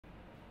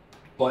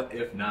But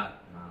if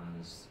not,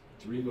 there's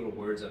three little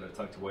words that are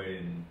tucked away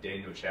in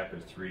Daniel chapter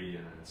 3,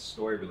 and the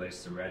story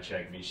relates to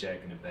Shadrach, Meshach,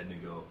 and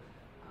Abednego.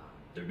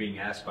 They're being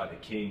asked by the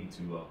king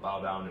to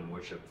bow down and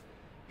worship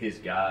his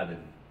God,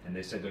 and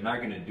they said they're not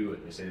going to do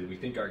it. They said, we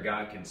think our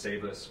God can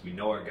save us, we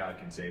know our God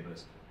can save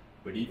us,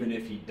 but even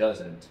if he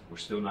doesn't, we're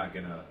still not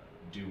going to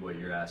do what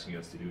you're asking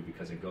us to do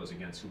because it goes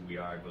against who we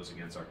are, it goes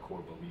against our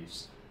core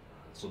beliefs.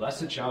 So that's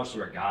the challenge to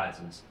our guys,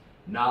 is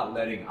not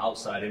letting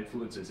outside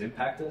influences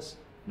impact us,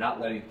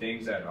 not letting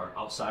things that are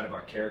outside of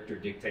our character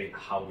dictate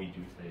how we do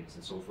things.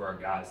 And so for our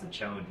guys, the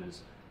challenge is,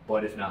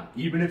 but if not,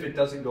 even if it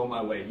doesn't go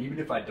my way, even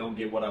if I don't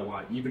get what I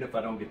want, even if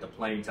I don't get the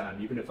playing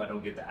time, even if I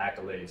don't get the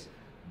accolades,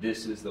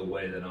 this is the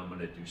way that I'm going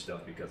to do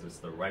stuff because it's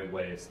the right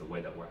way, it's the way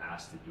that we're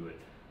asked to do it,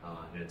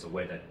 and it's a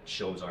way that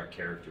shows our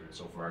character. And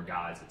so for our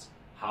guys, it's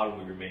how do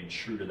we remain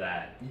true to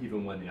that,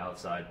 even when the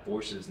outside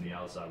forces in the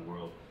outside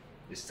world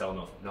is telling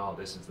us, no,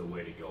 this is the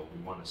way to go.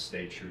 We want to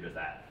stay true to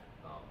that.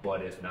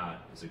 But if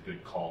not, it's a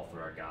good call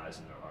for our guys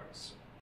in their hearts.